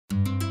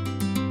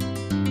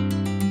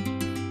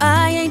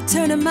like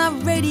turning my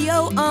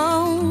radio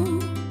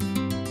on.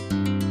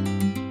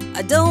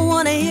 I don't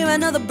wanna hear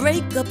another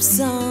breakup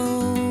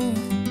song.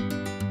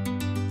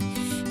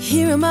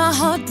 Hearing my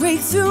heart break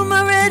through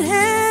my red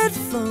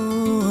headphones.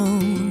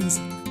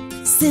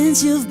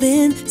 Since you've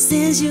been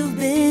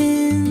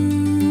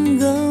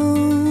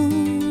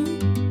gone.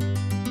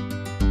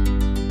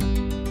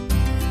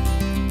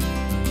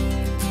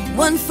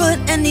 One foot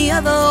and the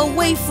other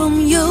away from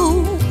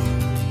you.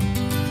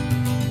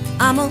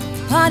 I'm a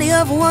party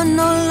of one,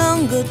 no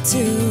longer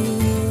two.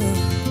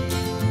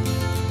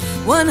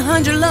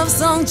 100 love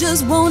songs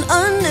just won't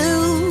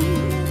undo.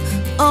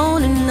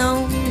 On and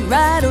on,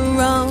 right or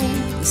wrong,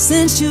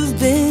 since you've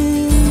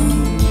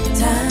been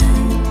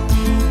time.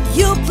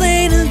 You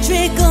played a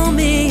trick on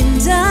me in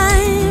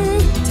time.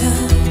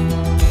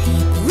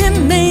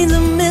 Remains a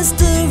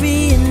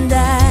mystery, and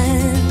I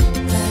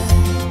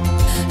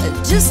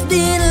just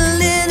need a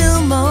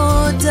little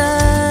more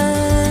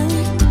time.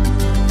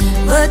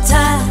 But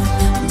time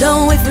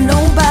don't wait for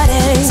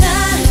nobody.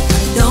 Time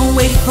don't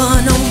wait for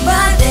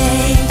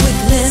nobody.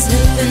 Quickly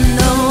slipping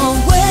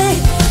away.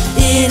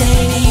 It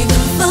ain't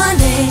even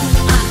funny.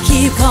 I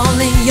keep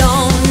calling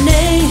your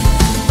name,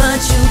 but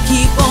you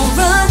keep on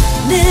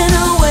running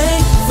away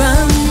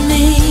from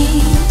me.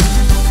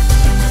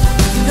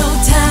 No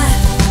time,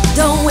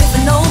 don't wait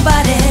for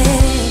nobody.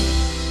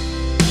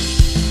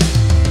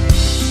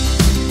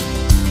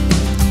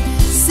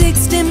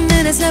 60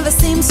 minutes never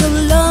seems so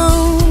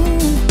long,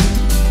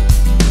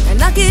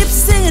 and I keep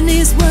singing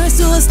these words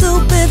to a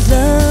stupid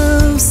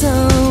love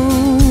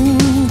song.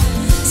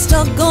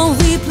 Stuck on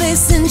replay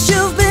since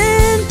you've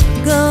been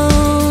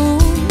gone.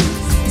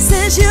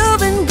 Since you've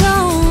been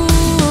gone.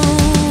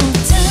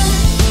 Time,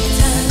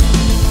 time.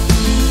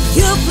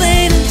 You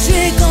played a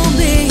trick on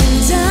me in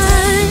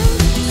time.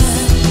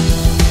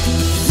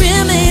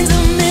 Remains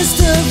a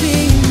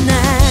mystery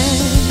now.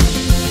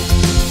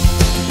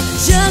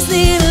 Just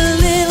need a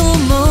little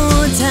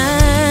more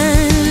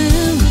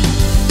time.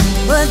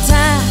 But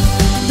time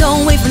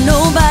don't wait for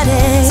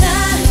nobody.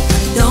 Time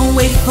don't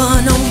wait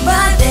for nobody.